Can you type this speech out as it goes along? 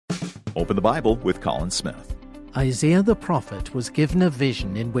Open the Bible with Colin Smith. Isaiah the prophet was given a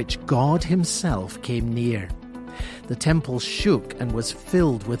vision in which God himself came near. The temple shook and was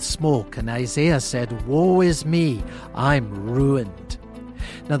filled with smoke, and Isaiah said, "Woe is me, I'm ruined."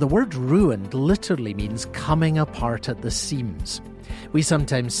 Now the word ruined literally means coming apart at the seams. We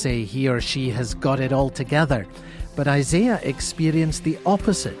sometimes say he or she has got it all together, but Isaiah experienced the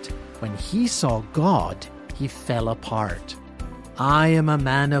opposite. When he saw God, he fell apart. "I am a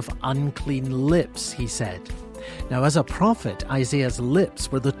man of unclean lips," he said. Now, as a prophet, Isaiah's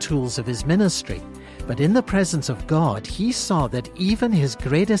lips were the tools of his ministry. But in the presence of God, he saw that even his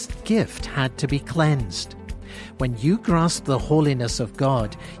greatest gift had to be cleansed. When you grasp the holiness of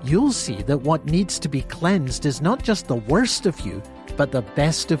God, you'll see that what needs to be cleansed is not just the worst of you, but the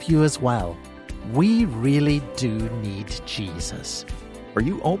best of you as well. We really do need Jesus. Are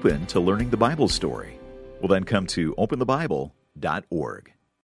you open to learning the Bible story? Well, then come to openthebible.org.